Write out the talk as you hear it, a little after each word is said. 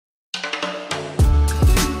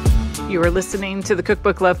You are listening to the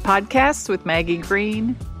Cookbook Love Podcast with Maggie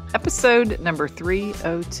Green, episode number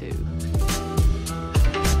 302.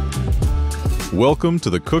 Welcome to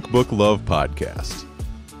the Cookbook Love Podcast,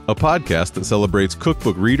 a podcast that celebrates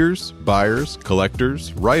cookbook readers, buyers,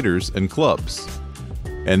 collectors, writers, and clubs.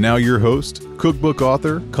 And now your host, cookbook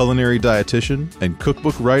author, culinary dietitian, and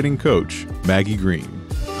cookbook writing coach, Maggie Green.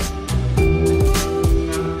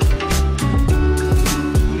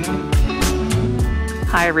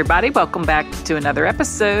 Hi, everybody. Welcome back to another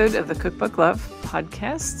episode of the Cookbook Love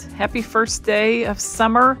Podcast. Happy first day of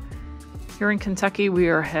summer. Here in Kentucky, we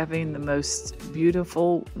are having the most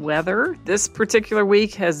beautiful weather. This particular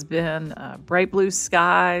week has been bright blue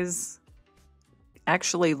skies,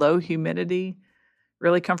 actually low humidity,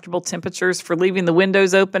 really comfortable temperatures for leaving the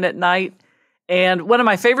windows open at night. And one of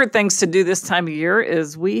my favorite things to do this time of year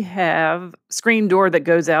is we have a screen door that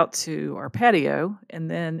goes out to our patio.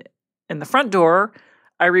 And then in the front door,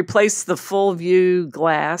 I replaced the full view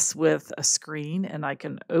glass with a screen, and I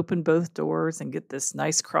can open both doors and get this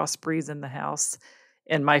nice cross breeze in the house.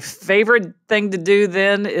 And my favorite thing to do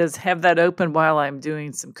then is have that open while I'm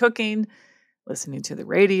doing some cooking, listening to the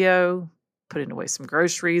radio, putting away some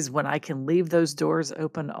groceries. When I can leave those doors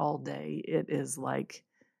open all day, it is like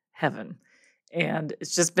heaven. And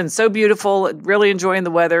it's just been so beautiful, really enjoying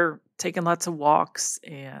the weather, taking lots of walks,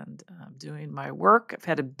 and doing my work. I've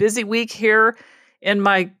had a busy week here in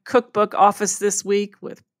my cookbook office this week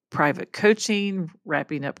with private coaching,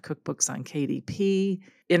 wrapping up cookbooks on KDP,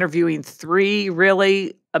 interviewing 3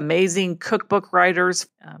 really amazing cookbook writers.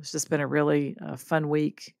 It's just been a really fun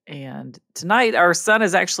week. And tonight, our son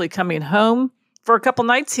is actually coming home for a couple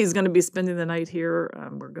nights. He's going to be spending the night here.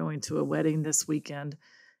 We're going to a wedding this weekend.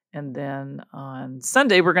 And then on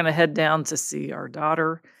Sunday, we're going to head down to see our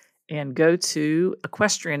daughter and go to an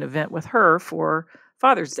equestrian event with her for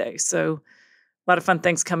Father's Day. So a lot of fun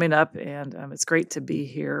things coming up, and it's great to be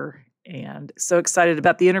here. And so excited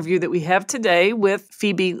about the interview that we have today with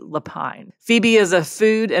Phoebe Lapine. Phoebe is a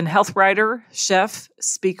food and health writer, chef,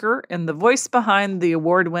 speaker, and the voice behind the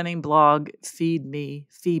award-winning blog Feed Me,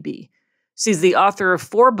 Phoebe. She's the author of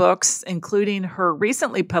 4 books, including her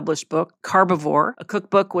recently published book, Carbivore, a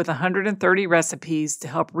cookbook with 130 recipes to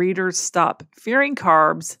help readers stop fearing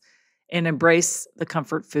carbs and embrace the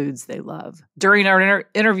comfort foods they love. During our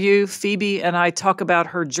interview, Phoebe and I talk about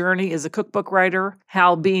her journey as a cookbook writer,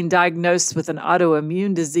 how being diagnosed with an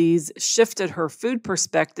autoimmune disease shifted her food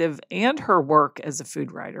perspective and her work as a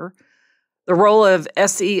food writer, the role of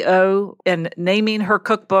SEO in naming her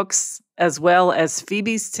cookbooks, as well as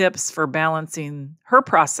Phoebe's tips for balancing her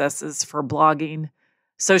processes for blogging,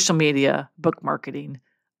 social media, book marketing,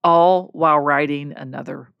 all while writing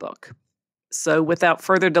another book. So without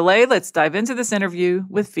further delay, let's dive into this interview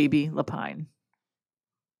with Phoebe Lapine.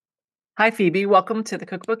 Hi, Phoebe. Welcome to the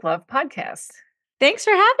Cookbook Love Podcast. Thanks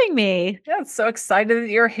for having me. Yeah, so excited that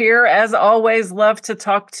you're here. As always, love to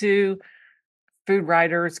talk to food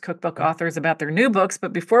writers, cookbook authors about their new books.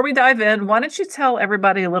 But before we dive in, why don't you tell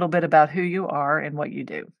everybody a little bit about who you are and what you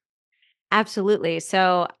do? Absolutely.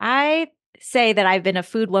 So I say that I've been a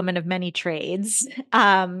food woman of many trades.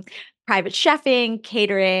 Private chefing,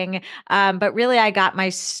 catering, but really I got my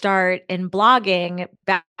start in blogging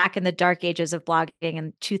back in the dark ages of blogging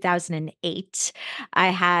in 2008. I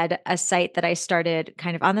had a site that I started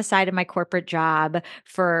kind of on the side of my corporate job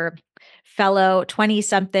for fellow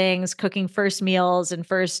 20-somethings cooking first meals in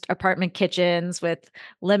first apartment kitchens with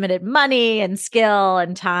limited money and skill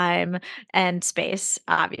and time and space,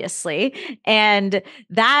 obviously. And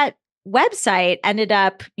that website ended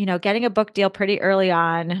up, getting a book deal pretty early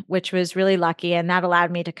on, which was really lucky. And that allowed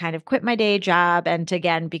me to kind of quit my day job and to,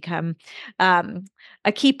 again, become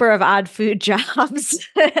a keeper of odd food jobs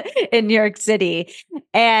in New York City.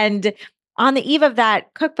 And on the eve of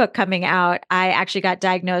that cookbook coming out, I actually got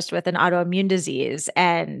diagnosed with an autoimmune disease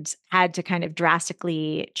and had to kind of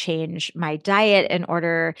drastically change my diet in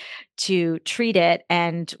order to treat it.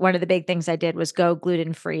 And one of the big things I did was go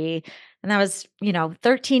gluten-free. And that was,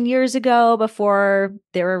 13 years ago, before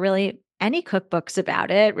there were really any cookbooks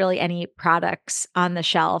about it, really any products on the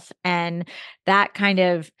shelf. And that kind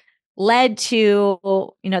of led to,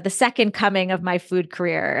 the second coming of my food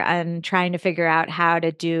career and trying to figure out how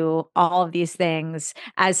to do all of these things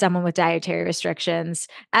as someone with dietary restrictions.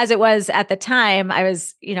 As it was at the time, I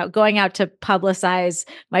was, going out to publicize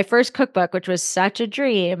my first cookbook, which was such a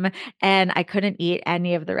dream, and I couldn't eat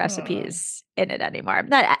any of the recipes in it anymore.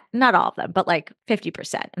 Not all of them, but like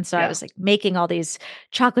 50%. And so I was like making all these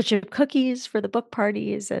chocolate chip cookies for the book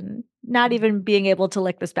parties and not even being able to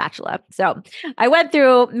lick the spatula. So I went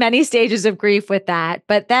through many stages of grief with that,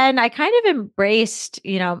 but then I kind of embraced,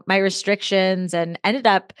 my restrictions and ended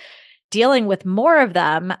up dealing with more of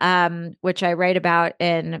them, which I write about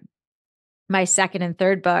in my second and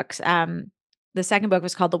third books. The second book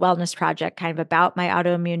was called The Wellness Project, kind of about my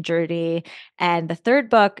autoimmune journey. And the third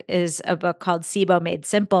book is a book called SIBO Made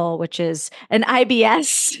Simple, which is an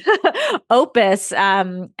IBS opus,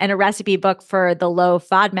 and a recipe book for the low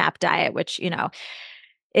FODMAP diet, which,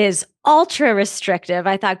 is ultra restrictive.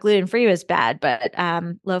 I thought gluten-free was bad, but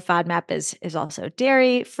low FODMAP is also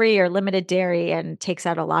dairy-free or limited dairy and takes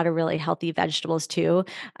out a lot of really healthy vegetables too.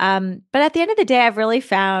 But at the end of the day, I've really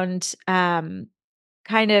found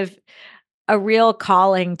kind of a real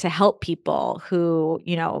calling to help people who,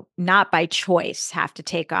 not by choice have to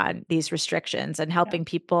take on these restrictions, and helping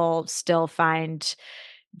people still find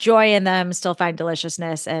joy in them, still find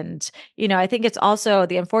deliciousness. And, I think it's also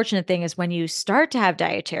the unfortunate thing is when you start to have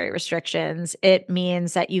dietary restrictions, it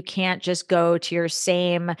means that you can't just go to your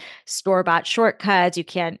same store-bought shortcuts. You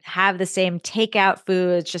can't have the same takeout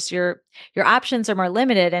foods, just your options are more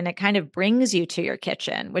limited, and it kind of brings you to your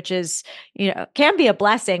kitchen, which is, can be a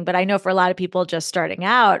blessing. But I know for a lot of people just starting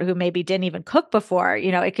out who maybe didn't even cook before,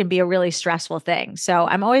 it can be a really stressful thing. So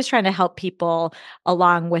I'm always trying to help people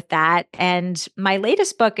along with that. And my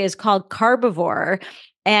latest book is called Carbivore.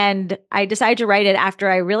 And I decided to write it after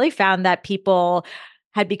I really found that people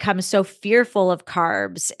had become so fearful of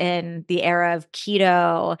carbs in the era of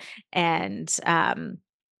keto and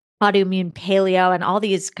autoimmune paleo and all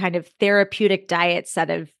these kind of therapeutic diets that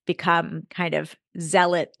have become kind of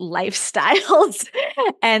zealot lifestyles.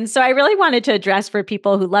 And so I really wanted to address for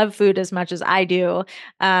people who love food as much as I do,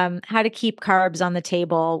 how to keep carbs on the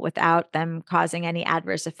table without them causing any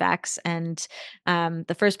adverse effects. And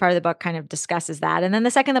the first part of the book kind of discusses that. And then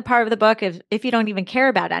the second part of the book, if you don't even care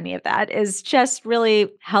about any of that, is just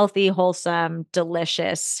really healthy, wholesome,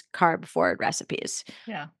 delicious, carb-forward recipes.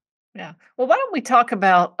 Yeah. Yeah. Well, why don't we talk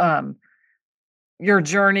about your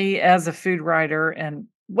journey as a food writer and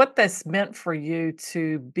what this meant for you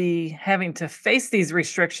to be having to face these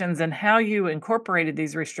restrictions, and how you incorporated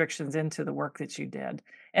these restrictions into the work that you did,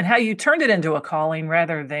 and how you turned it into a calling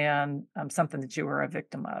rather than something that you were a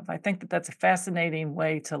victim of. I think that that's a fascinating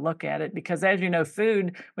way to look at it, because as you know,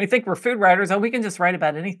 food, when you think we're food writers, oh, we can just write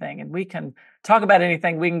about anything and we can talk about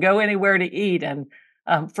anything. We can go anywhere to eat. And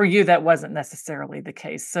for you, that wasn't necessarily the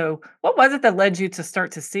case. So what was it that led you to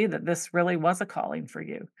start to see that this really was a calling for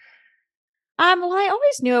you? Well, I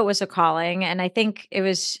always knew it was a calling, and I think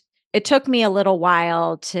it took me a little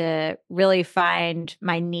while to really find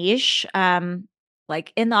my niche,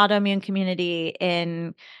 like in the autoimmune community,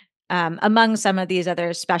 in among some of these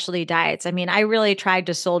other specialty diets. I mean, I really tried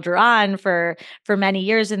to soldier on for many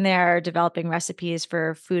years in there, developing recipes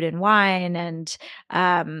for food and wine, and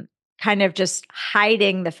kind of just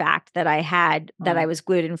hiding the fact that I was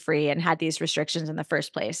gluten free and had these restrictions in the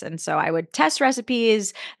first place. And so I would test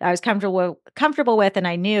recipes that I was comfortable with, and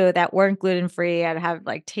I knew that weren't gluten free. I'd have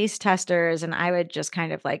like taste testers, and I would just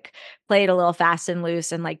kind of like play it a little fast and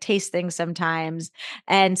loose and like taste things sometimes.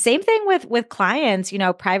 And same thing with clients,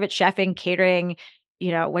 private chefing, catering.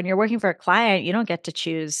 When you're working for a client, you don't get to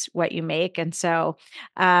choose what you make. And so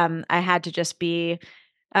I had to just be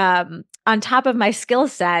on top of my skill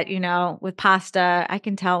set. With pasta, I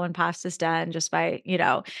can tell when pasta's done just by,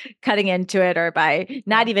 cutting into it, or by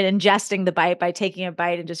not even ingesting the bite, by taking a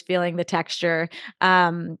bite and just feeling the texture.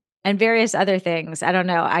 And various other things. I don't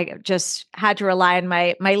know. I just had to rely on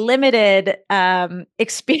my limited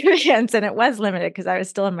experience, and it was limited because I was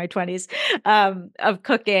still in my 20s, of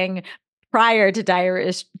cooking prior to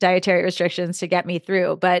dietary restrictions to get me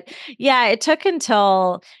through. But yeah, it took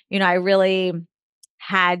until I really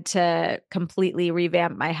had to completely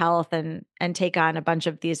revamp my health and take on a bunch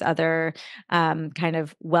of these other kind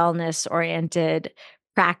of wellness oriented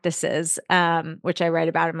practices, which I write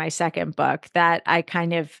about in my second book, that I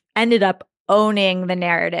kind of ended up owning the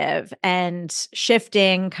narrative and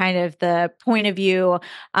shifting kind of the point of view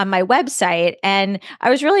on my website. And I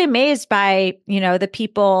was really amazed by, the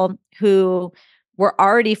people who were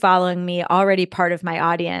already following me, already part of my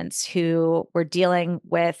audience, who were dealing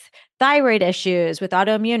with thyroid issues, with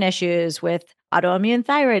autoimmune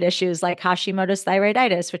thyroid issues like Hashimoto's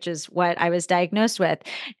thyroiditis, which is what I was diagnosed with.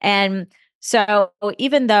 And so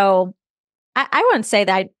even though I wouldn't say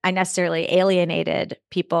that I necessarily alienated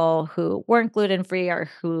people who weren't gluten-free, or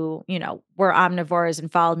who, were omnivores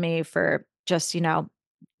and followed me for just,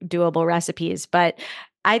 doable recipes. But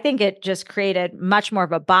I think it just created much more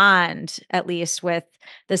of a bond, at least with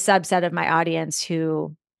the subset of my audience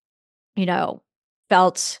who,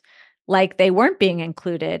 felt like they weren't being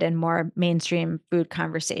included in more mainstream food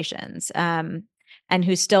conversations, and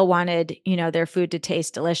who still wanted, their food to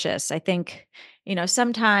taste delicious. I think,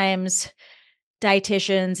 sometimes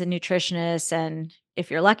dietitians and nutritionists, and if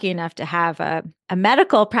you're lucky enough to have a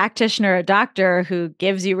medical practitioner, a doctor who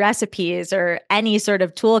gives you recipes or any sort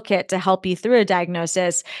of toolkit to help you through a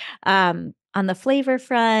diagnosis, on the flavor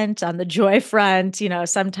front, on the joy front,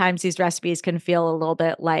 sometimes these recipes can feel a little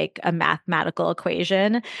bit like a mathematical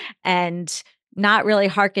equation and not really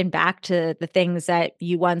harken back to the things that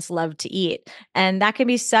you once loved to eat. And that can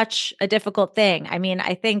be such a difficult thing. I mean,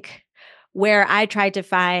 I think where I tried to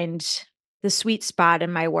find the sweet spot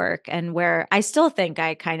in my work, and where I still think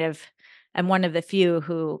I kind of am one of the few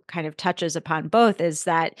who kind of touches upon both, is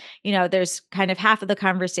that, there's kind of half of the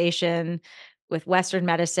conversation with Western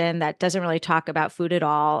medicine that doesn't really talk about food at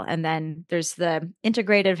all. And then there's the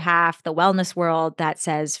integrative half, the wellness world, that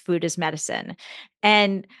says food is medicine.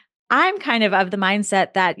 And I'm kind of the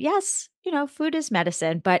mindset that, yes, food is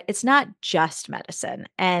medicine, but it's not just medicine.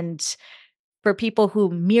 And for people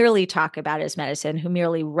who merely talk about it as medicine, who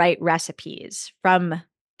merely write recipes from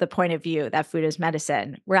the point of view that food is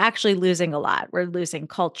medicine, we're actually losing a lot. We're losing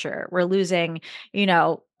culture. We're losing,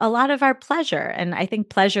 a lot of our pleasure. And I think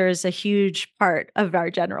pleasure is a huge part of our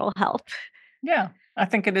general health. Yeah, I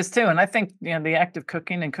think it is too. And I think, the act of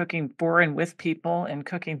cooking and cooking for and with people and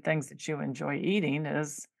cooking things that you enjoy eating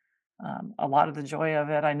is a lot of the joy of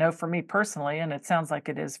it. I know for me personally, and it sounds like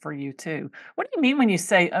it is for you too. What do you mean when you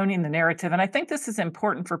say owning the narrative? And I think this is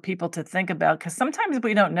important for people to think about, because sometimes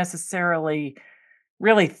we don't necessarily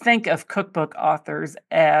really think of cookbook authors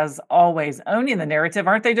as always owning the narrative.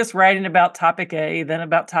 Aren't they just writing about topic A, then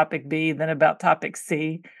about topic B, then about topic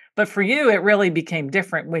C? But for you, it really became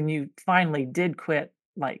different when you finally did quit,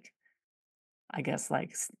 I guess,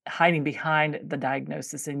 hiding behind the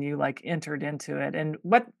diagnosis, and you entered into it. And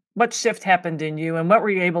what shift happened in you, and what were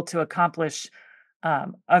you able to accomplish,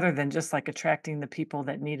 other than just attracting the people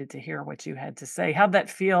that needed to hear what you had to say? How'd that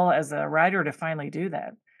feel as a writer to finally do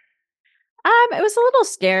that? It was a little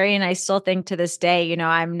scary, and I still think to this day,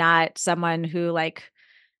 I'm not someone who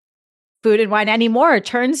Food and Wine anymore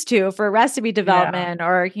turns to for recipe Yeah, development,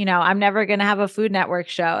 or, I'm never going to have a Food Network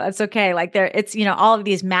show. That's okay. It's, all of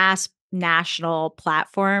these mass national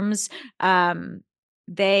platforms,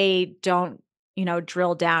 they don't,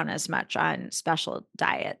 drill down as much on special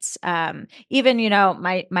diets. Even,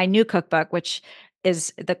 my new cookbook, which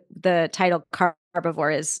is the title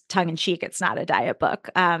Carbivore, is tongue in cheek. It's not a diet book.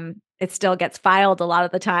 It still gets filed a lot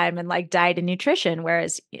of the time in diet and nutrition,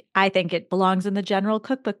 whereas I think it belongs in the general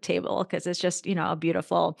cookbook table because it's just, a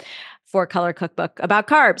beautiful 4-color cookbook about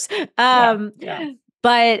carbs. yeah, yeah,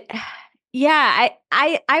 But yeah,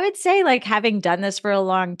 I would say having done this for a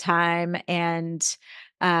long time, and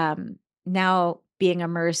now being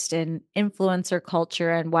immersed in influencer culture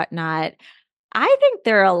and whatnot, I think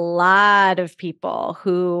there are a lot of people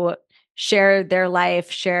who share their life,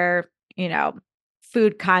 share,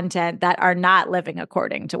 food content that are not living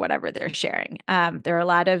according to whatever they're sharing. There are a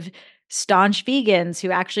lot of staunch vegans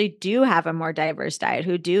who actually do have a more diverse diet,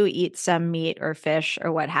 who do eat some meat or fish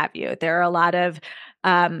or what have you. There are a lot of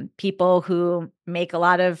people who make a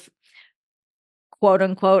lot of quote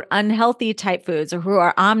unquote unhealthy type foods, or who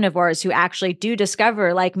are omnivores, who actually do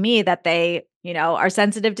discover, like me, that they, are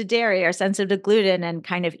sensitive to dairy, are sensitive to gluten, and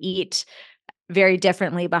kind of eat very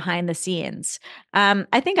differently behind the scenes.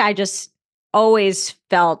 I think I just always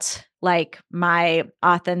felt like my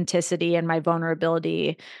authenticity and my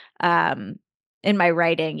vulnerability, in my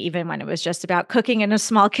writing, even when it was just about cooking in a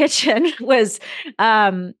small kitchen, was,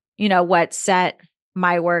 what set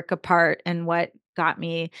my work apart, and what got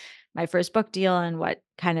me my first book deal, and what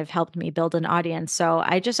kind of helped me build an audience. So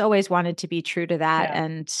I just always wanted to be true to that, yeah.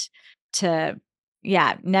 and to,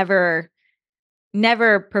 yeah, never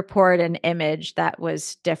purport an image that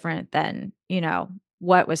was different than,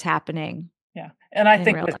 what was happening Yeah. And I in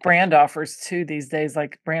think real with life. brand offers too these days,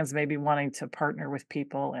 brands may be wanting to partner with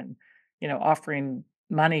people and, offering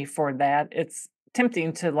money for that. It's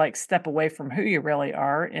tempting to step away from who you really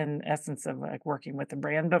are, in essence of working with a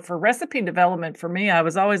brand. But for recipe development, for me, I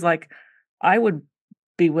was always I would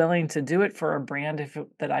be willing to do it for a brand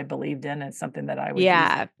that I believed in, and something that I would use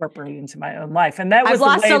and Yeah. incorporate into my own life. And that I've was the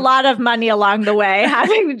lost a way. lot of money along the way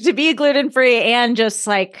having to be gluten-free, and just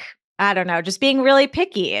I don't know, just being really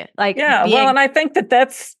picky, Yeah. Well, being and I think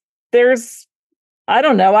there's I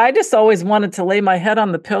don't know. I just always wanted to lay my head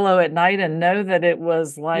on the pillow at night and know that it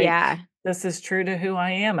was yeah, this is true to who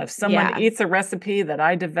I am. If someone yeah, eats a recipe that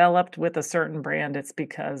I developed with a certain brand, it's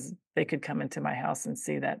because they could come into my house and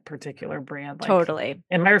see that particular brand, totally.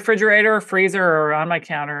 in my refrigerator or freezer or on my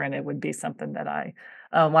counter, and it would be something that I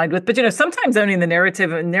aligned with. But, sometimes owning the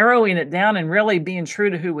narrative and narrowing it down and really being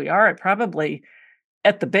true to who we are, it probably,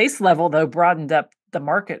 at the base level, though, broadened up the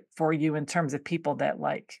market for you in terms of people that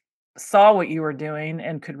saw what you were doing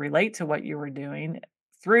and could relate to what you were doing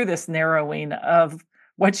through this narrowing of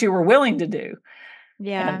what you were willing to do.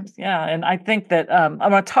 Yeah. And I think that I'm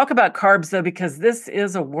going to talk about carbs though, because this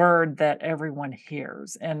is a word that everyone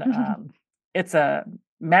hears, and it's a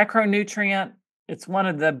macronutrient. It's one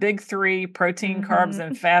of the big three: protein, carbs,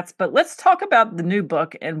 and fats. But let's talk about the new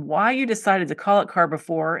book and why you decided to call it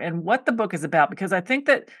Carbivore and what the book is about, because I think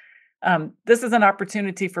that this is an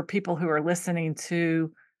opportunity for people who are listening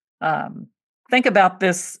to think about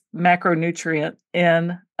this macronutrient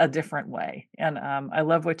in a different way. And I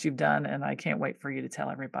love what you've done, and I can't wait for you to tell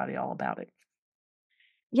everybody all about it.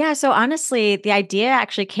 Yeah, so honestly, the idea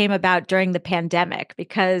actually came about during the pandemic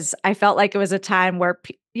because I felt like it was a time where,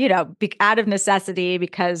 out of necessity,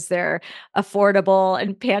 because they're affordable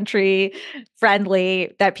and pantry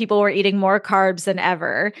friendly, that people were eating more carbs than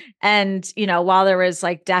ever. And, while there was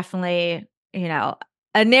like definitely,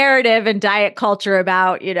 a narrative and diet culture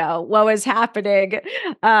about, what was happening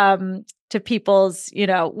to people's,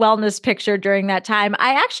 wellness picture during that time,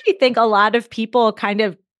 I actually think a lot of people kind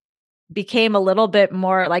of became a little bit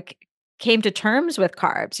more like came to terms with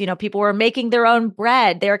carbs. People were making their own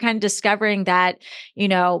bread. They were kind of discovering that,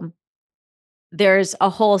 there's a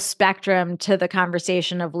whole spectrum to the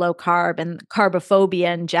conversation of low carb and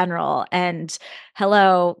carbophobia in general. And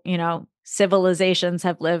hello, civilizations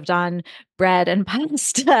have lived on bread and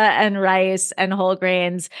pasta and rice and whole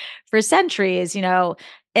grains for centuries. In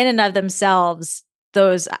and of themselves,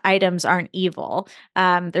 those items aren't evil.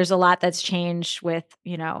 There's a lot that's changed with,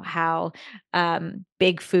 how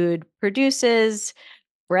big food produces.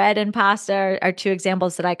 Bread and pasta are two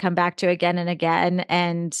examples that I come back to again and again,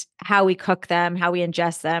 and how we cook them, how we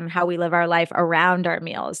ingest them, how we live our life around our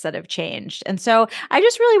meals that have changed. And so I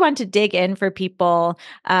just really want to dig in for people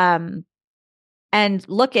and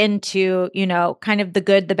look into, kind of the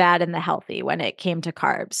good, the bad, and the healthy when it came to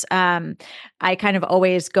carbs. I kind of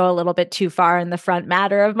always go a little bit too far in the front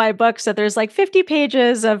matter of my book. So there's like 50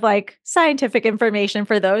 pages of like scientific information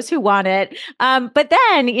for those who want it. But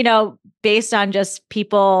then, based on just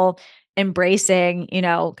people embracing,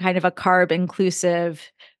 kind of a carb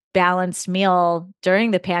inclusive balanced meal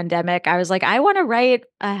during the pandemic, I was like, I want to write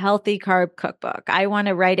a healthy carb cookbook. I want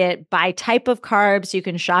to write it by type of carbs. You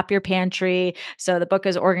can shop your pantry. So the book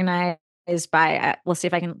is organized by, we'll see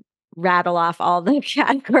if I can rattle off all the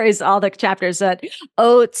categories, all the chapters. That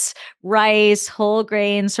oats, rice, whole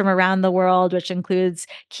grains from around the world, which includes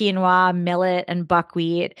quinoa, millet, and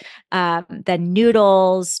buckwheat. Then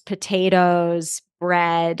noodles, potatoes,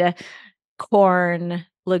 bread, corn,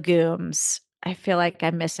 legumes. I feel like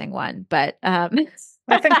I'm missing one, but I think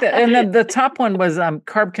that, and then the top one was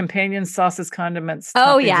carb companions, sauces, condiments,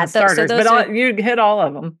 oh toppings, yeah, and starters. those But are, you hit all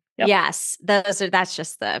of them. Yep. yes, that's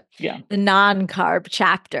just the Yeah. the non-carb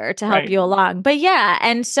chapter to help Right. you along. But yeah,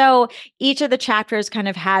 and so each of the chapters kind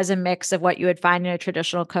of has a mix of what you would find in a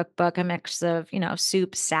traditional cookbook, a mix of,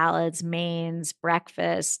 soups, salads, mains,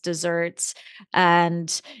 breakfast, desserts.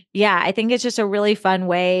 And yeah, I think it's just a really fun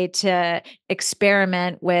way to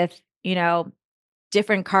experiment with,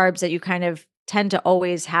 different carbs that you kind of tend to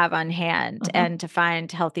always have on hand and to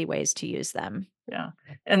find healthy ways to use them. Yeah.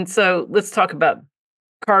 And so let's talk about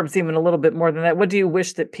carbs even a little bit more than that. What do you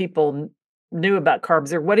wish that people knew about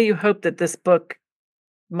carbs, or what do you hope that this book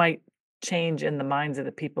might change in the minds of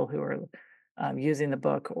the people who are using the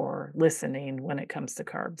book or listening when it comes to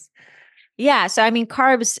carbs? Yeah. So, I mean,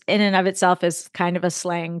 carbs in and of itself is kind of a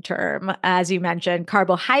slang term. As you mentioned,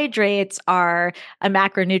 carbohydrates are a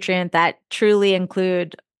macronutrient that truly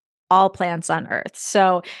include all plants on earth.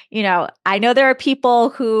 So, I know there are people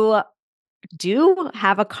who do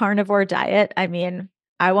have a carnivore diet. I mean,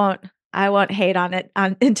 I won't hate on it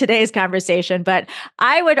in today's conversation, but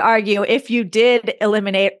I would argue if you did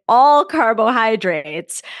eliminate all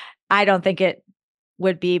carbohydrates, I don't think it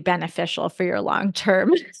would be beneficial for your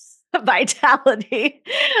long-term vitality.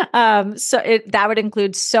 That would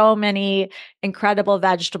include so many incredible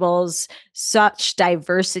vegetables, such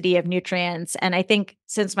diversity of nutrients. And I think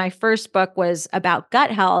since my first book was about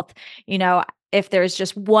gut health, if there's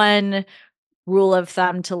just one rule of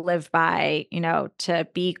thumb to live by, to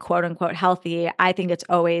be quote unquote healthy, I think it's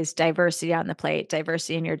always diversity on the plate,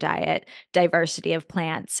 diversity in your diet, diversity of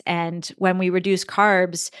plants. And when we reduce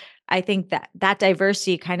carbs, I think that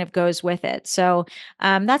diversity kind of goes with it. So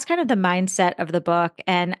that's kind of the mindset of the book.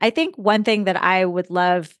 And I think one thing that I would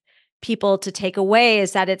love people to take away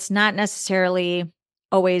is that it's not necessarily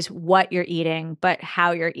always what you're eating, but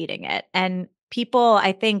how you're eating it. And people,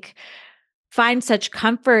 I think, find such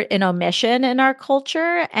comfort in omission in our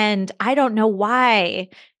culture. And I don't know why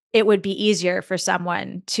it would be easier for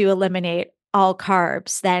someone to eliminate all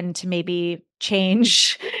carbs than to maybe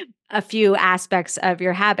change a few aspects of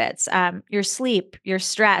your habits, your sleep, your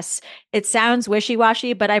stress. It sounds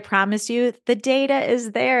wishy-washy, but I promise you the data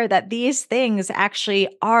is there that these things actually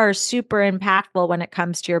are super impactful when it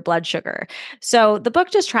comes to your blood sugar. So the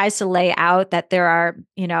book just tries to lay out that there are,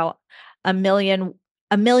 a million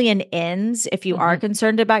a million ins if you are Mhm.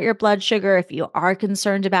 concerned about your blood sugar, if you are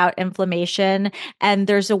concerned about inflammation, and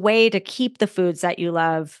there's a way to keep the foods that you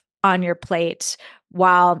love on your plate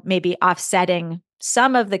while maybe offsetting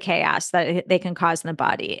some of the chaos that they can cause in the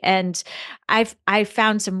body. And I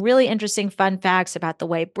found some really interesting fun facts about the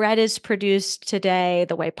way bread is produced today,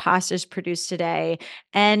 the way pasta is produced today.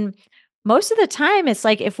 And most of the time, it's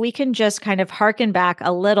like if we can just kind of harken back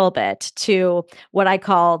a little bit to what I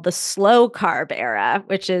call the slow carb era,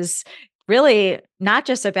 which is really not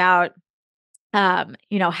just about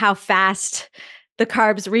how fast the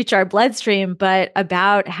carbs reach our bloodstream, but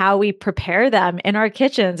about how we prepare them in our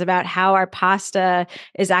kitchens, about how our pasta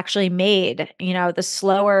is actually made. The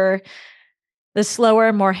slower,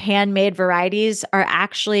 more handmade varieties are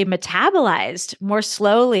actually metabolized more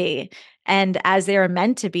slowly and as they are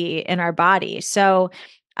meant to be in our body. So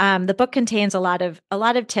the book contains a lot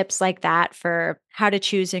of tips like that for how to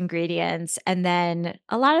choose ingredients, and then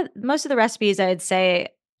most of the recipes I'd say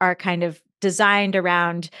are kind of designed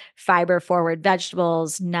around fiber forward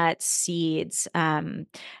vegetables, nuts, seeds,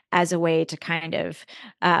 as a way to kind of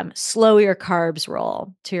slow your carbs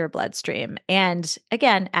roll to your bloodstream, and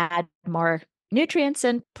again add more nutrients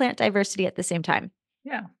and plant diversity at the same time.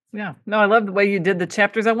 Yeah. Yeah. No, I love the way you did the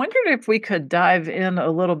chapters. I wondered if we could dive in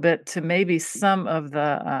a little bit to maybe some of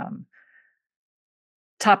the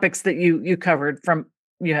topics that you covered. From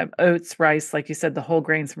you have oats, rice, like you said, the whole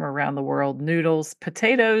grains from around the world, noodles,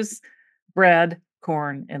 potatoes, bread,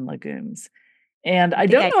 corn, and legumes. And I I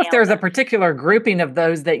think don't I know if nailed there's a them. particular grouping of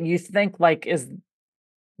those that you think like is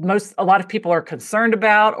a lot of people are concerned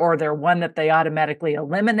about, or they're one that they automatically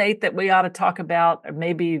eliminate that we ought to talk about, or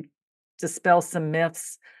maybe dispel some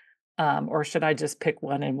myths. Or should I just pick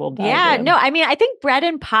one and we'll dive Yeah, no, in? I mean, I think bread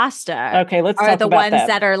and pasta Okay, let's are talk the about ones that.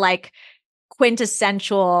 that are like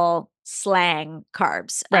quintessential slang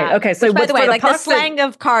carbs. Right. Okay. So Which, by with the for way, the like the pasta, slang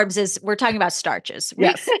of carbs is we're talking about starches,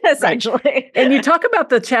 yes, right. essentially. And you talk about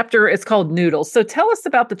the chapter, it's called Noodles. So tell us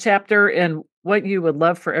about the chapter and what you would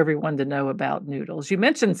love for everyone to know about noodles. You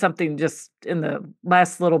mentioned something just in the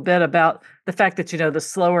last little bit about the fact that, the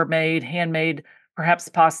slower made, handmade, perhaps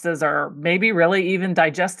pastas are maybe really even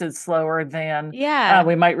digested slower than Yeah.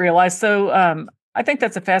 we might realize. So I think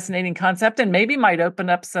that's a fascinating concept and maybe might open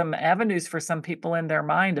up some avenues for some people in their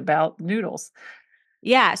mind about noodles.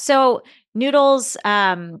 Yeah. So noodles,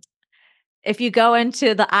 if you go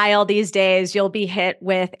into the aisle these days, you'll be hit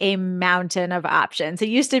with a mountain of options. It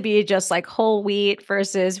used to be just like whole wheat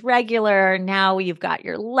versus regular. Now you've got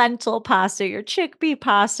your lentil pasta, your chickpea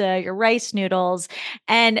pasta, your rice noodles.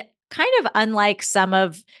 And kind of unlike some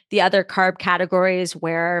of the other carb categories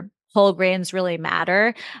where whole grains really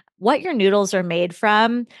matter, what your noodles are made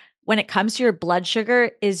from when it comes to your blood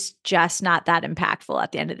sugar is just not that impactful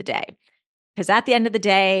at the end of the day. Because at the end of the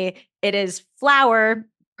day, it is flour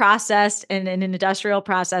processed in an industrial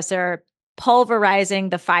processor, pulverizing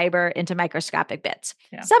the fiber into microscopic bits.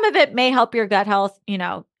 Yeah. Some of it may help your gut health,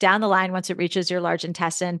 down the line once it reaches your large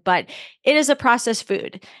intestine, but it is a processed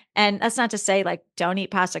food. And that's not to say like don't eat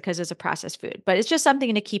pasta because it's a processed food, but it's just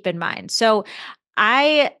something to keep in mind. So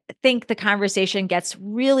I think the conversation gets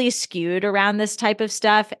really skewed around this type of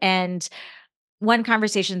stuff. And one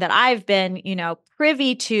conversation that I've been,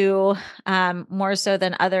 privy to more so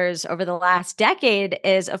than others over the last decade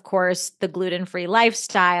is, of course, the gluten-free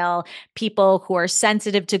lifestyle, people who are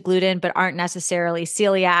sensitive to gluten but aren't necessarily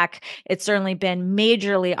celiac. It's certainly been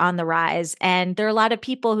majorly on the rise. And there are a lot of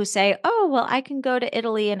people who say, oh, well, I can go to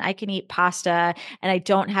Italy and I can eat pasta and I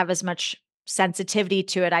don't have as much sensitivity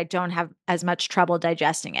to it. I don't have as much trouble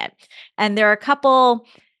digesting it. And there are a couple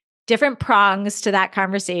different prongs to that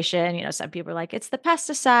conversation. Some people are like, it's the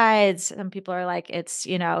pesticides. Some people are like, it's,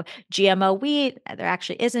 GMO wheat. There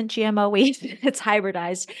actually isn't GMO wheat. It's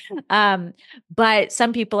hybridized. But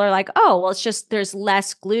some people are like, oh, well, it's just there's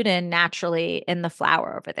less gluten naturally in the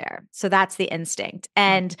flour over there. So that's the instinct.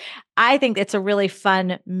 And I think it's a really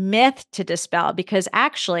fun myth to dispel because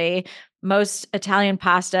actually most Italian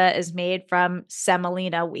pasta is made from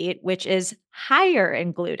semolina wheat, which is higher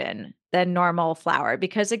in gluten than normal flour.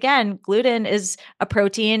 Because again, gluten is a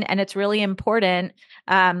protein and it's really important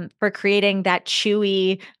for creating that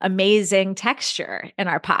chewy, amazing texture in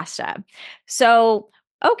our pasta. So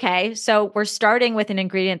okay, so we're starting with an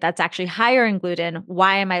ingredient that's actually higher in gluten.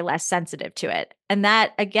 Why am I less sensitive to it? And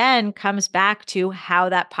that again comes back to how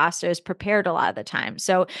that pasta is prepared a lot of the time.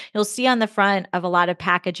 So you'll see on the front of a lot of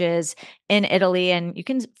packages in Italy, and you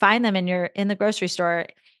can find them in the grocery store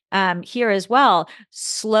here as well,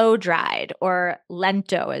 slow dried, or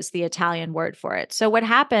lento is the Italian word for it. So what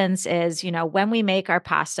happens is, when we make our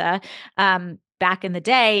pasta, back in the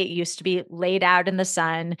day, it used to be laid out in the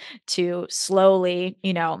sun to slowly,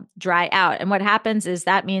 dry out. And what happens is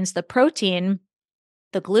that means the protein,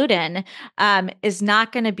 the gluten, is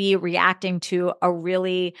not going to be reacting to a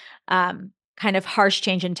really kind of harsh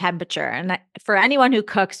change in temperature. And for anyone who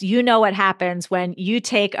cooks, what happens when you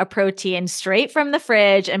take a protein straight from the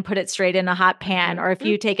fridge and put it straight in a hot pan, or if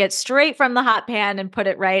you take it straight from the hot pan and put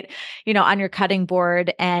it right, on your cutting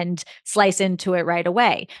board and slice into it right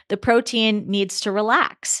away. The protein needs to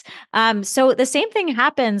relax. So the same thing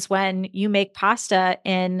happens when you make pasta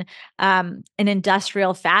in an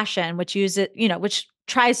industrial fashion, which which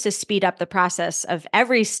tries to speed up the process of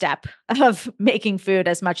every step of making food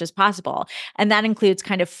as much as possible. And that includes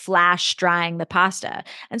kind of flash drying the pasta.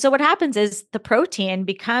 And so what happens is the protein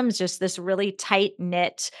becomes just this really tight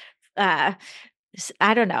knit,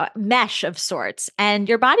 mesh of sorts. And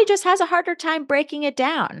your body just has a harder time breaking it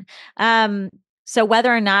down. So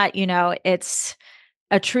whether or not, it's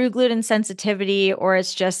a true gluten sensitivity, or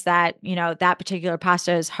it's just that, that particular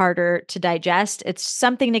pasta is harder to digest, it's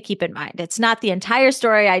something to keep in mind. It's not the entire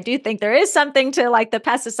story. I do think there is something to like the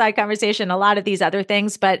pesticide conversation, a lot of these other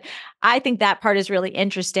things, but I think that part is really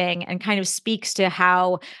interesting and kind of speaks to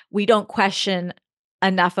how we don't question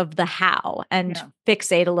enough of the how and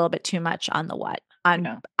fixate a little bit too much on the what.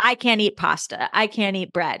 I can't eat pasta, I can't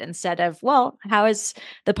eat bread, instead of, well, how is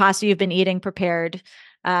the pasta you've been eating prepared?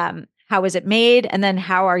 How is it made? And then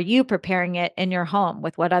how are you preparing it in your home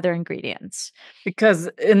with what other ingredients? Because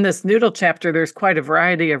in this noodle chapter, there's quite a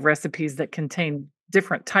variety of recipes that contain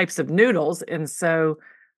different types of noodles. And so,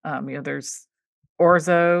 there's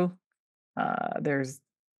orzo, there's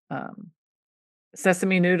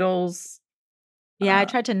sesame noodles. Yeah, I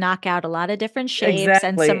tried to knock out a lot of different shapes and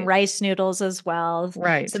Exactly. some rice noodles as well.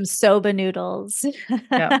 Right. Some soba noodles.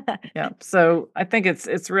 Yeah. So I think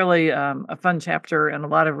it's really a fun chapter and a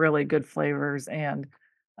lot of really good flavors, and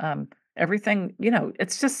everything.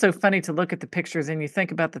 It's just so funny to look at the pictures and you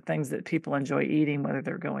think about the things that people enjoy eating, whether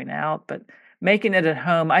they're going out, but making it at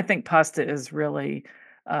home. I think pasta is really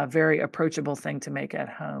a very approachable thing to make at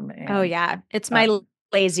home. Oh, And yeah. It's my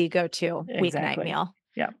lazy go-to weeknight exactly. meal.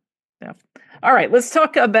 Yeah. All right, let's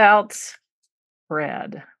talk about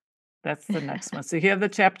bread. That's the next one. So you have the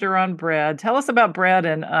chapter on bread. Tell us about bread,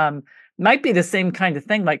 and might be the same kind of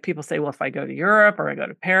thing. Like people say, well, if I go to Europe or I go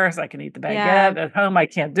to Paris, I can eat the baguette. At home, I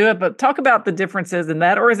can't do it. But talk about the differences in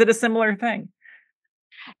that, or is it a similar thing?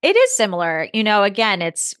 It is similar.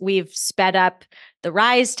 Again, we've sped up the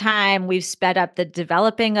rise time, we've sped up the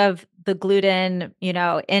developing of the gluten,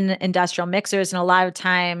 in industrial mixers. And a lot of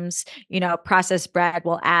times, processed bread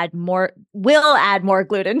will add more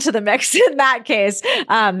gluten to the mix in that case,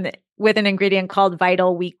 with an ingredient called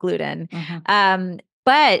vital wheat gluten.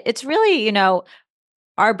 But it's really,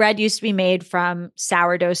 our bread used to be made from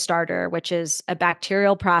sourdough starter, which is a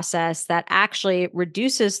bacterial process that actually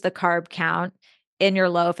reduces the carb count in your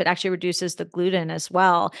loaf. It actually reduces the gluten as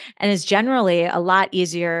well, and is generally a lot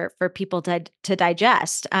easier for people to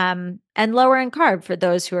digest, and lower in carb for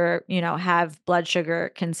those who are, have blood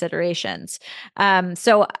sugar considerations.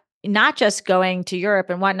 So not just going to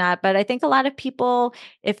Europe and whatnot, but I think a lot of people,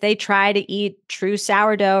 if they try to eat true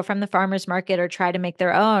sourdough from the farmer's market or try to make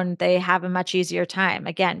their own, they have a much easier time,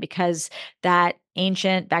 again, because that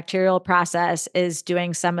ancient bacterial process is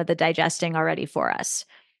doing some of the digesting already for us.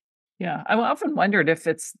 Yeah, I often wondered if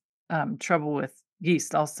it's trouble with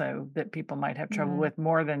yeast also, that people might have trouble with,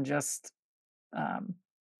 more than just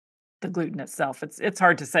the gluten itself. It's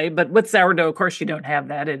hard to say, but with sourdough, of course, you don't have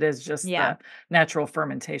that. It is just the natural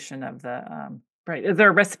fermentation of the bread. Is there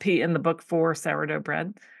a recipe in the book for sourdough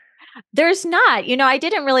bread? There's not,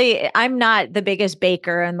 I'm not the biggest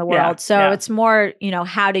baker in the world. So it's more,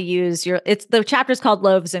 how to use the chapter's called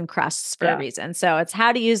Loaves and Crusts for a reason. So it's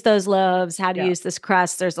how to use those loaves, how to use this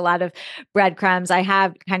crust. There's a lot of breadcrumbs. I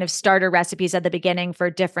have kind of starter recipes at the beginning for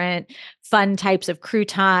different fun types of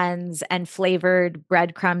croutons and flavored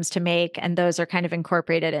breadcrumbs to make. And those are kind of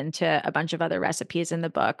incorporated into a bunch of other recipes in the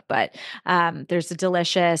book. But there's a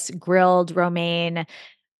delicious grilled romaine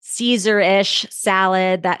Caesar-ish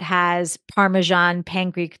salad that has Parmesan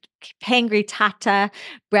pangrattata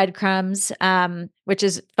breadcrumbs, which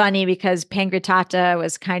is funny because pangrattata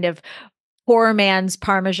was kind of poor man's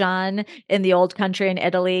Parmesan in the old country in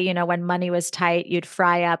Italy. You know, when money was tight, you'd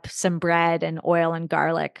fry up some bread and oil and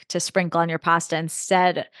garlic to sprinkle on your pasta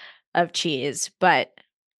instead of cheese. But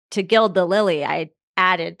to gild the lily, I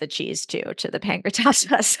added the cheese too to the pancreas.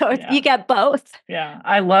 So you get both. Yeah.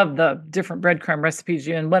 I love the different breadcrumb recipes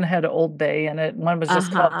you, and one had Old Bay in it. One was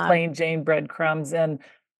just called plain Jane breadcrumbs. And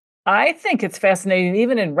I think it's fascinating,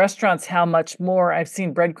 even in restaurants, how much more I've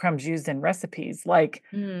seen breadcrumbs used in recipes, like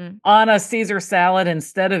on a Caesar salad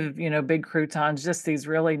instead of, big croutons, just these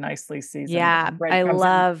really nicely seasoned Yeah, I breadcrumbs.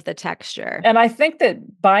 love the texture. And I think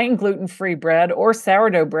that buying gluten-free bread or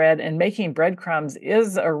sourdough bread and making breadcrumbs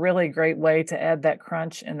is a really great way to add that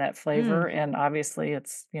crunch and that flavor. And obviously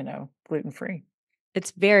it's, gluten-free.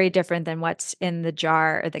 It's very different than what's in the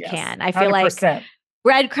jar or the can. I feel 100%. like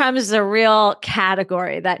breadcrumbs is a real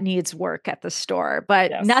category that needs work at the store,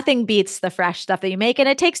 but nothing beats the fresh stuff that you make. And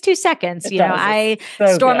it takes 2 seconds. I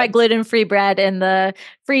store my gluten-free bread in the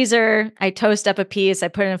freezer. I toast up a piece. I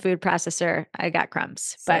put it in a food processor. I got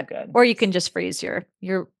crumbs. So good. Or you can just freeze your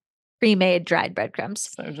pre-made dried breadcrumbs.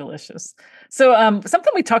 So delicious. So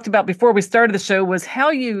something we talked about before we started the show was how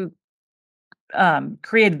you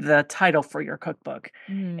created the title for your cookbook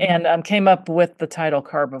and came up with the title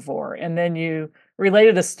Carbivore. And then you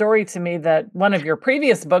related a story to me that one of your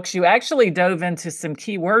previous books, you actually dove into some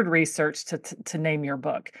keyword research to name your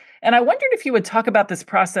book. And I wondered if you would talk about this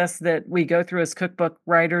process that we go through as cookbook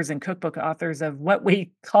writers and cookbook authors of what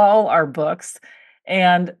we call our books,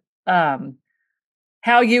 and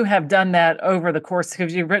how you have done that over the course,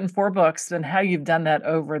 because you've written 4 books, and how you've done that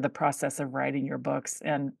over the process of writing your books,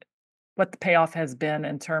 and what the payoff has been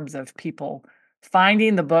in terms of people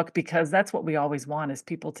finding the book, because that's what we always want, is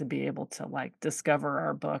people to be able to discover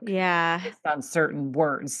our book based on certain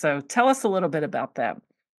words. So tell us a little bit about that.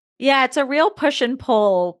 Yeah, it's a real push and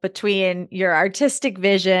pull between your artistic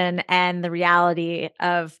vision and the reality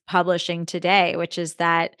of publishing today, which is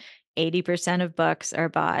that 80% of books are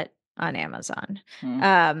bought on Amazon.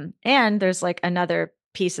 And there's another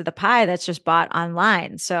piece of the pie that's just bought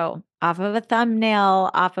online. So off of a thumbnail,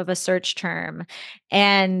 off of a search term.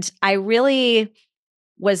 And I really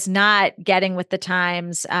was not getting with the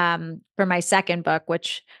times for my second book,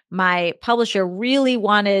 which my publisher really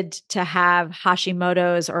wanted to have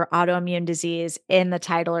Hashimoto's or autoimmune disease in the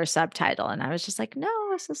title or subtitle. And I was just like, no,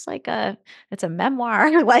 it's just it's a memoir.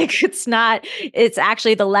 It's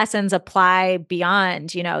actually the lessons apply beyond,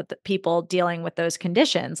 the people dealing with those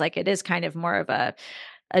conditions. It is kind of more of a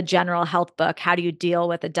general health book. How do you deal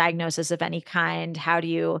with a diagnosis of any kind? How do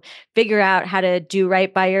you figure out how to do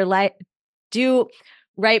right by your life?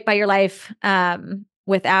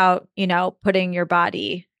 Without, putting your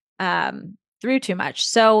body through too much.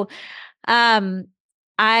 So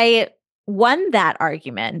I won that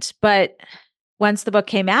argument, but once the book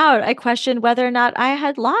came out, I questioned whether or not I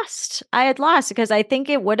had lost because I think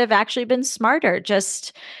it would have actually been smarter.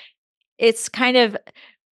 It's kind of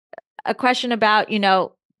a question about,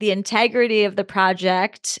 the integrity of the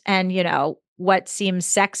project and, what seems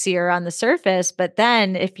sexier on the surface. But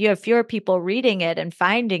then if you have fewer people reading it and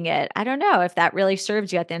finding it, I don't know if that really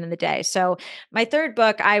serves you at the end of the day. So my third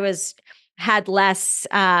book, had less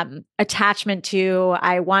attachment to.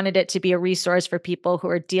 I wanted it to be a resource for people who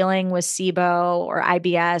are dealing with SIBO or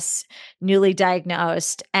IBS, newly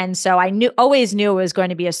diagnosed. And so I always knew it was going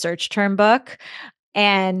to be a search term book.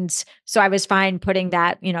 And so I was fine putting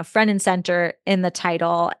that, front and center in the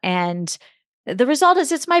title. And the result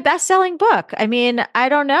is it's my best-selling book. I mean, I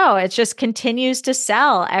don't know. It just continues to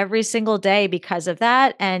sell every single day because of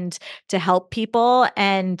that and to help people.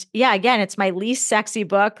 And yeah, again, it's my least sexy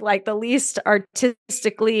book, the least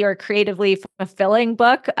artistically or creatively fulfilling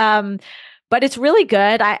book. But it's really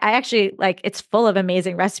good. I actually it's full of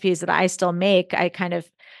amazing recipes that I still make. I kind of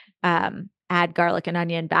add garlic and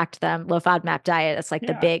onion back to them. Low FODMAP diet. It's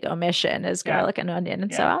the big omission is garlic and onion.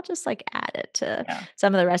 And so I'll just add it to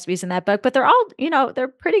some of the recipes in that book, but they're all, they're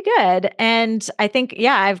pretty good. And I think,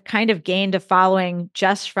 I've kind of gained a following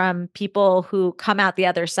just from people who come out the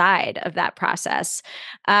other side of that process.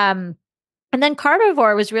 And then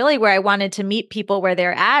Carbivore was really where I wanted to meet people where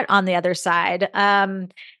they're at on the other side.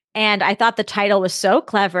 And I thought the title was so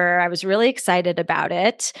clever. I was really excited about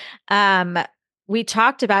it. We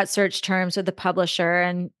talked about search terms with the publisher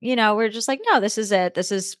and, we're just no, this is it.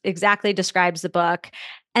 This is exactly describes the book.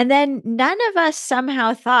 And then none of us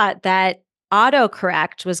somehow thought that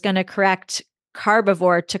autocorrect was going to correct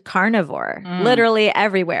Carbivore to carnivore, literally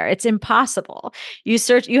everywhere. It's impossible.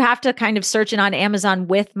 You have to kind of search it on Amazon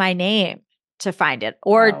with my name to find it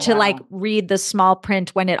or read the small print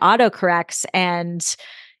when it autocorrects and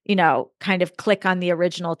kind of click on the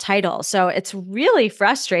original title. So it's really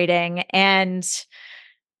frustrating. And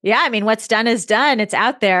yeah, I mean, what's done is done. It's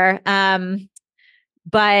out there.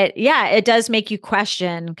 But yeah, it does make you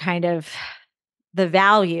question kind of the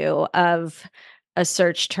value of a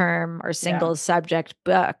search term or single subject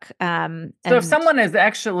book. So if someone is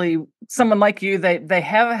actually someone like you, they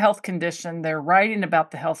have a health condition, they're writing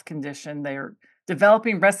about the health condition, they're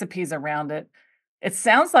developing recipes around it. It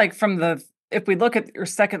sounds like if we look at your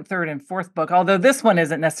second, third, and fourth book, although this one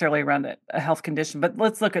isn't necessarily around a health condition, but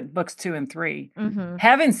let's look at books 2 and 3.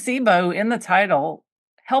 Having SIBO in the title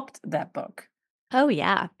helped that book. Oh,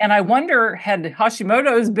 yeah. And I wonder, had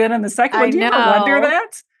Hashimoto's been in the second one, do you ever wonder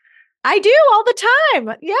that? I do all the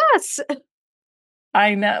time. Yes.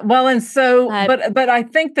 I know. Well, and so, but I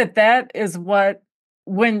think that is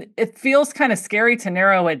when it feels kind of scary to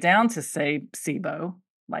narrow it down to say SIBO,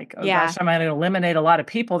 like, oh gosh, I'm going to eliminate a lot of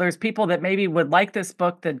people. There's people that maybe would like this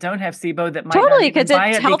book that don't have SIBO that might not even buy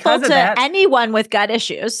it because of that. Anyone with gut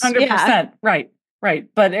issues. 100%. Right. Right.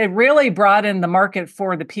 But it really brought in the market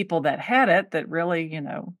for the people that had it that really,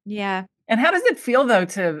 Yeah. And how does it feel, though,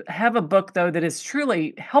 to have a book, though, that is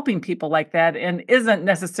truly helping people like that and isn't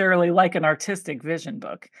necessarily like an artistic vision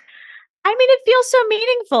book? I mean, it feels so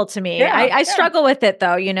meaningful to me. I struggle with it,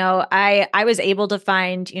 though. I was able to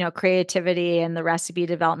find, creativity in the recipe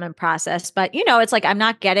development process. But, it's like I'm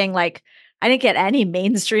not getting I didn't get any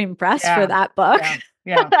mainstream press for that book.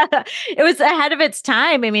 Yeah. It was ahead of its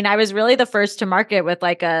time. I mean, I was really the first to market with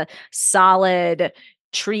a solid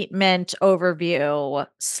treatment overview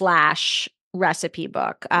 / recipe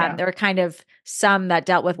book. There were kind of some that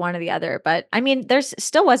dealt with one or the other, but I mean, there's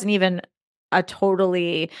still wasn't even a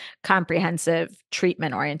totally comprehensive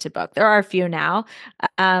treatment oriented book. There are a few now.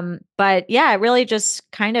 But yeah, it really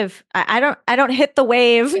just kind of, I don't hit the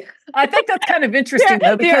wave. I think that's kind of interesting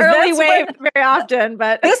though, because the early wave very often,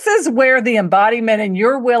 but this is where the embodiment and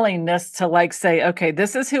your willingness to say, okay,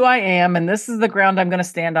 this is who I am and this is the ground I'm going to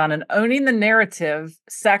stand on, and owning the narrative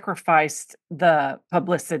sacrificed the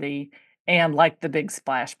publicity and the big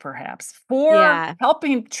splash perhaps for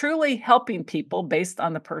truly helping people based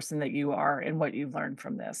on the person that you are and what you've learned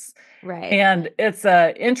from this. Right. And it's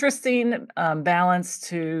a interesting balance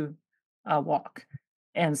to walk.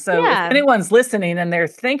 And so if anyone's listening and they're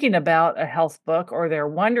thinking about a health book or they're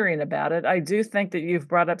wondering about it, I do think that you've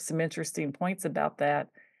brought up some interesting points about that.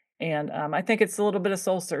 And I think it's a little bit of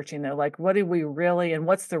soul searching though. What do we really, and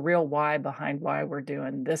what's the real why behind why we're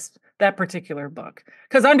doing that particular book?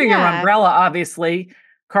 Because under your umbrella, obviously,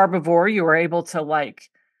 Carbivore, you were able to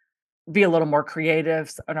be a little more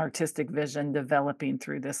creative, an artistic vision developing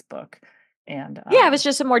through this book. And it was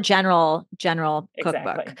just a more general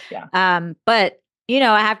cookbook. Yeah. But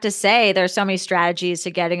I have to say there's so many strategies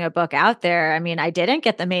to getting a book out there. I mean, I didn't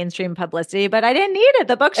get the mainstream publicity, but I didn't need it.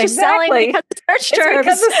 The book's just selling because of search terms.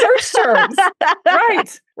 Because of search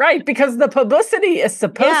terms. Right. Because the publicity is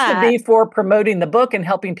supposed to be for promoting the book and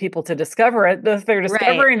helping people to discover it. If they're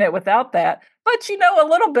discovering it without that. But a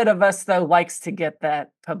little bit of us though likes to get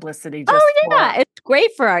that publicity. It's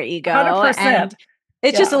great for our ego. 100%. And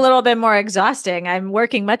it's just a little bit more exhausting. I'm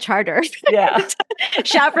working much harder. Yeah.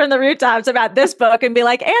 Shout from the rooftops about this book and be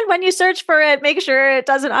like, and when you search for it, make sure it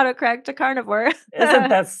doesn't autocorrect to carnivore. Isn't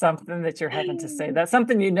that something that you're having to say? That's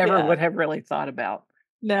something you never would have really thought about.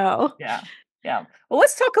 No. Yeah. Yeah. Well,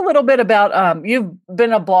 let's talk a little bit about, you've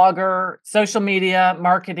been a blogger, social media,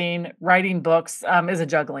 marketing, writing books is a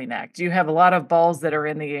juggling act. You have a lot of balls that are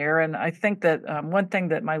in the air. And I think that one thing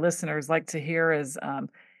that my listeners like to hear is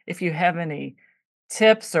if you have any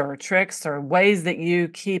tips or tricks or ways that you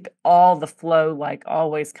keep all the flow,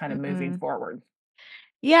 always kind of moving forward.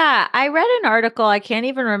 Yeah, I read an article, I can't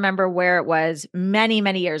even remember where it was, many,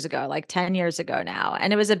 many years ago, 10 years ago now.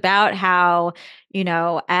 And it was about how,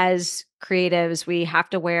 as creatives, we have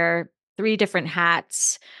to wear 3 different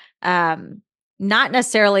hats, not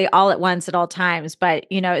necessarily all at once at all times, but,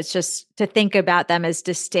 it's just to think about them as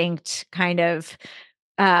distinct kind of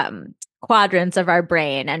quadrants of our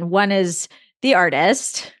brain. And one is the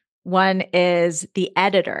artist, one is the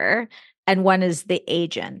editor, and one is the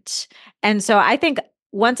agent. And so I think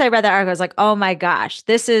once I read that article, I was like, oh my gosh,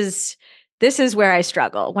 this is where I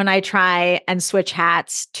struggle when I try and switch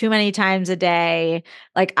hats too many times a day.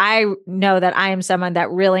 I know that I am someone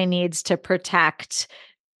that really needs to protect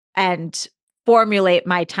and formulate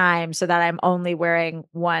my time so that I'm only wearing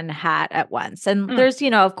one hat at once. And there's,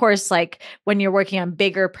 of course, when you're working on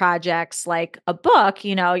bigger projects like a book,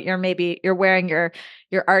 you're wearing your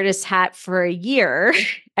artist hat for a year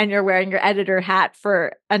and you're wearing your editor hat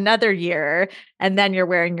for another year. And then you're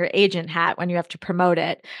wearing your agent hat when you have to promote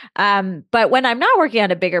it. But when I'm not working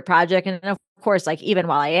on a bigger project, and of course, like even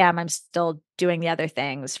while I'm still doing the other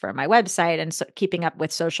things for my website and so keeping up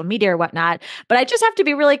with social media or whatnot. But I just have to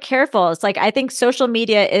be really careful. It's like, I think social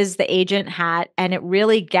media is the agent hat, and it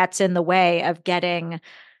really gets in the way of getting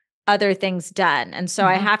other things done. And so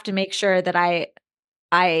I have to make sure that I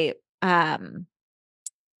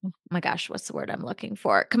oh my gosh, what's the word I'm looking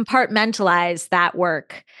for? Compartmentalize that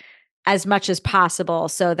work as much as possible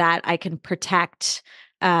so that I can protect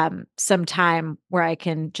some time where I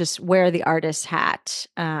can just wear the artist hat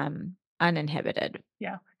uninhibited.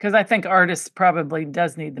 Yeah, because I think artists probably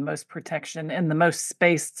does need the most protection and the most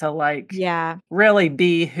space to like Yeah. really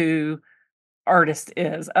be who artist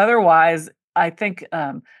is. Otherwise, I think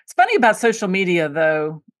it's funny about social media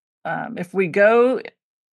though. If we go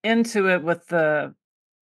into it with um,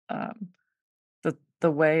 the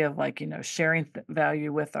way of like sharing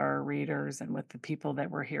value with our readers and with the people that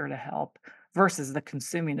we're here to help versus the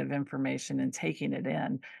consuming of information and taking it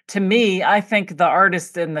in, to me I think the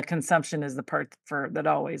artist and the consumption is the part for that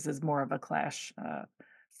always is more of a clash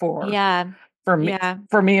for Yeah. for me Yeah.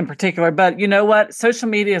 for me in particular. But you know what, social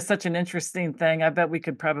media is such an interesting thing. I bet we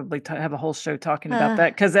could probably have a whole show talking about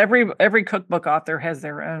that, because every cookbook author has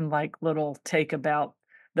their own like little take about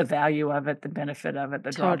the value of it, the benefit of it, the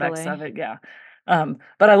drawbacks of Totally. it. Yeah.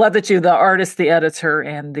 But I love that you, the artist, the editor,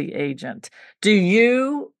 and the agent. Do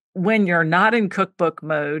you, when you're not in cookbook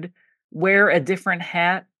mode, wear a different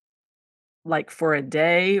hat, like for a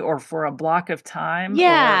day or for a block of time? Or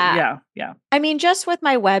Yeah. yeah. I mean, just with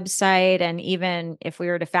my website, and even if we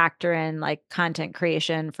were to factor in like content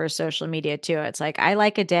creation for social media too, it's like I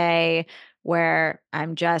like a day where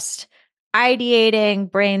I'm just ideating,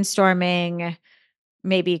 brainstorming,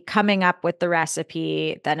 maybe coming up with the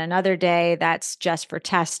recipe, then another day that's just for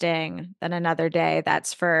testing, then another day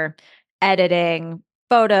that's for editing,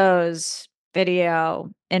 photos, video,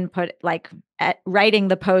 input, like writing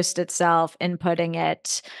the post itself, inputting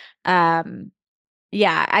it. Um,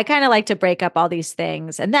 yeah, I kind of like to break up all these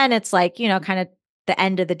things. And then it's like, kind of the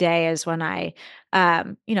end of the day is when I,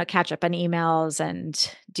 catch up on emails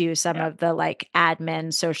and do some Yeah. of the like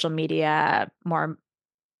admin, social media, more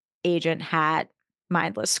agent hat,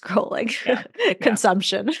 mindless scrolling Yeah. Yeah.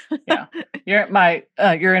 consumption. Yeah.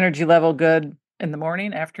 Your energy level good in the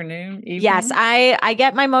morning, afternoon, Yes, evening? I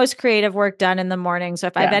get my most creative work done in the morning. So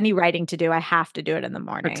if I have Yeah. any writing to do, I have to do it in the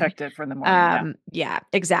morning. Protect it for the morning. Yeah. Yeah,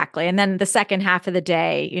 exactly. And then the second half of the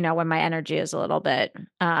day, when my energy is a little bit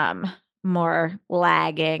more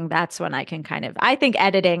lagging, that's when I can I think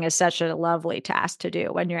editing is such a lovely task to do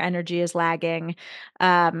when your energy is lagging.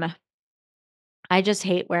 Um, I just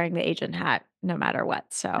hate wearing the agent hat no matter what.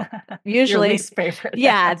 So Your usually, least favorite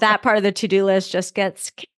yeah, hat. that part of the to-do list just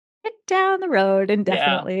gets kicked down the road Yeah.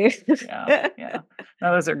 indefinitely. Yeah. Yeah.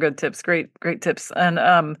 No, those are good tips. Great tips.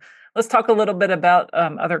 And let's talk a little bit about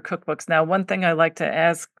other cookbooks. Now, one thing I like to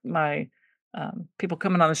ask my people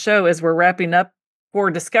coming on the show is we're wrapping up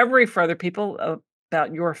for discovery for other people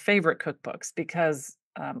about your favorite cookbooks, because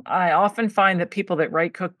I often find that people that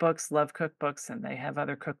write cookbooks love cookbooks and they have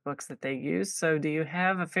other cookbooks that they use. So, do you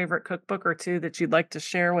have a favorite cookbook or two that you'd like to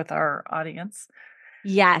share with our audience?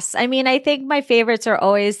 Yes. I mean, I think my favorites are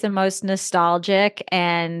always the most nostalgic.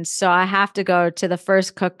 And so I have to go to the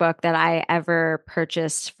first cookbook that I ever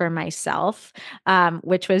purchased for myself,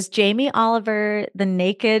 which was Jamie Oliver, The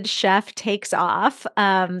Naked Chef Takes Off.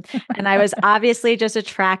 And I was obviously just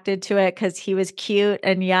attracted to it because he was cute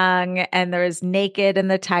and young and there was naked in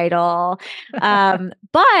the title.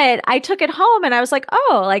 But I took it home and I was like,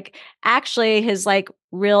 oh, like actually his like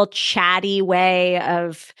real chatty way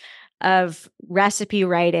of recipe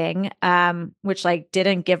writing, which like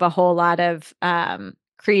didn't give a whole lot of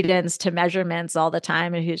credence to measurements all the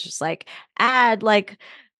time. And he was just like, add like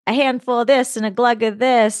a handful of this and a glug of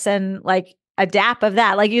this and like a dap of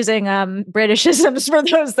that, like using Britishisms for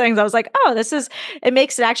those things. I was like, oh, it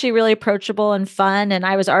makes it actually really approachable and fun. And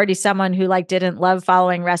I was already someone who like didn't love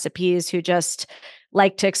following recipes, who just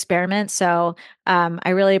liked to experiment. So I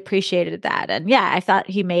really appreciated that. And yeah, I thought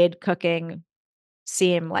he made cooking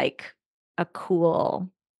seem like a cool,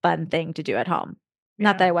 fun thing to do at home.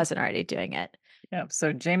 Not Yeah. that I wasn't already doing it. Yeah.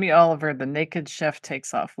 So Jamie Oliver, The Naked Chef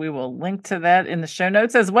Takes Off. We will link to that in the show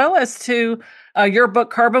notes, as well as to your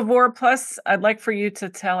book, Carbivore. Plus, I'd like for you to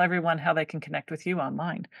tell everyone how they can connect with you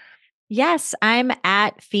online. Yes, I'm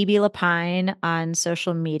at Phoebe Lapine on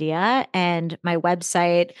social media, and my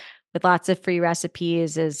website with lots of free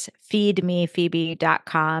recipes is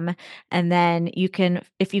feedmephoebe.com. And then you can,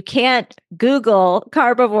 if you can't Google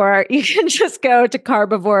Carbivore, you can just go to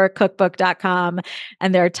carbivorecookbook.com,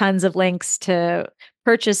 and there are tons of links to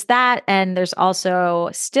purchase that. And there's also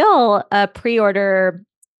still a pre-order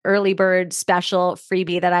early bird special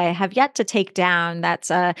freebie that I have yet to take down. That's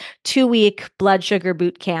a 2-week blood sugar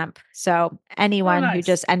boot camp. So anyone who nice.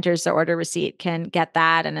 just enters the order receipt can get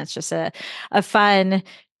that. And it's just a fun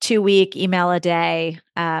 2-week email a day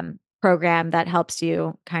program that helps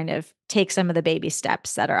you kind of take some of the baby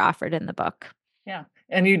steps that are offered in the book. Yeah.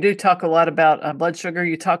 And you do talk a lot about blood sugar.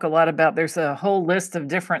 You talk a lot about, there's a whole list of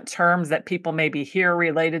different terms that people maybe hear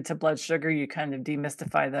related to blood sugar. You kind of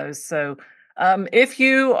demystify those. So if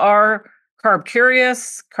you are carb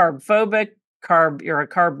curious, carb phobic, you're a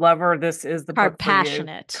carb lover, this is the book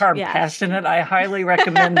passionate. For you. Carb passionate. I highly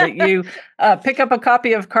recommend that you pick up a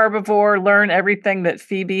copy of Carbivore, learn everything that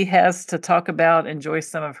Phoebe has to talk about, enjoy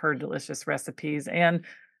some of her delicious recipes, and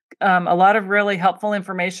a lot of really helpful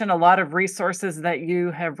information, a lot of resources that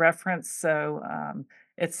you have referenced. So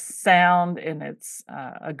it's sound and it's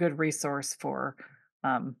a good resource for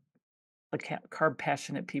the carb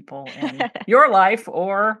passionate people in your life,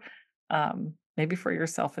 or maybe for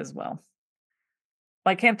yourself as well.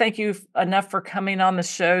 I can't thank you enough for coming on the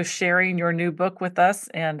show, sharing your new book with us,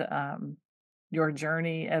 and your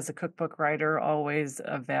journey as a cookbook writer, always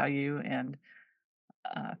of value. And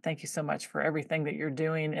thank you so much for everything that you're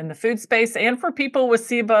doing in the food space and for people with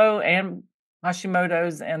SIBO and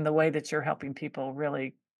Hashimoto's, and the way that you're helping people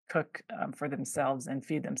really cook for themselves and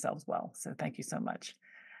feed themselves well. So thank you so much.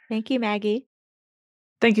 Thank you, Maggie.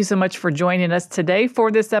 Thank you so much for joining us today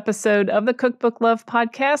for this episode of the Cookbook Love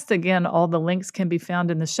podcast. Again, all the links can be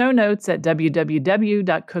found in the show notes at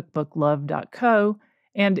www.cookbooklove.co.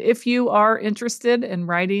 And if you are interested in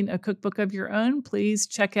writing a cookbook of your own, please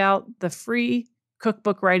check out the free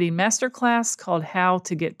cookbook writing masterclass called How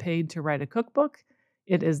to Get Paid to Write a Cookbook.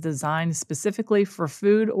 It is designed specifically for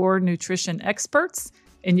food or nutrition experts,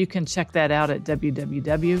 and you can check that out at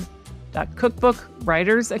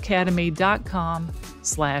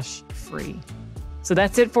www.cookbookwritersacademy.com/free. So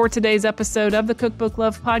that's it for today's episode of the Cookbook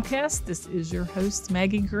Love podcast. This is your host,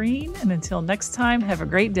 Maggie Green, and until next time, have a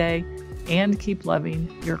great day and keep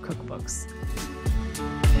loving your cookbooks.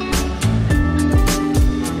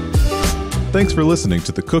 Thanks for listening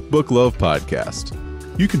to the Cookbook Love podcast.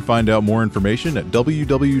 You can find out more information at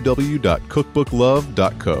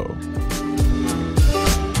www.cookbooklove.co.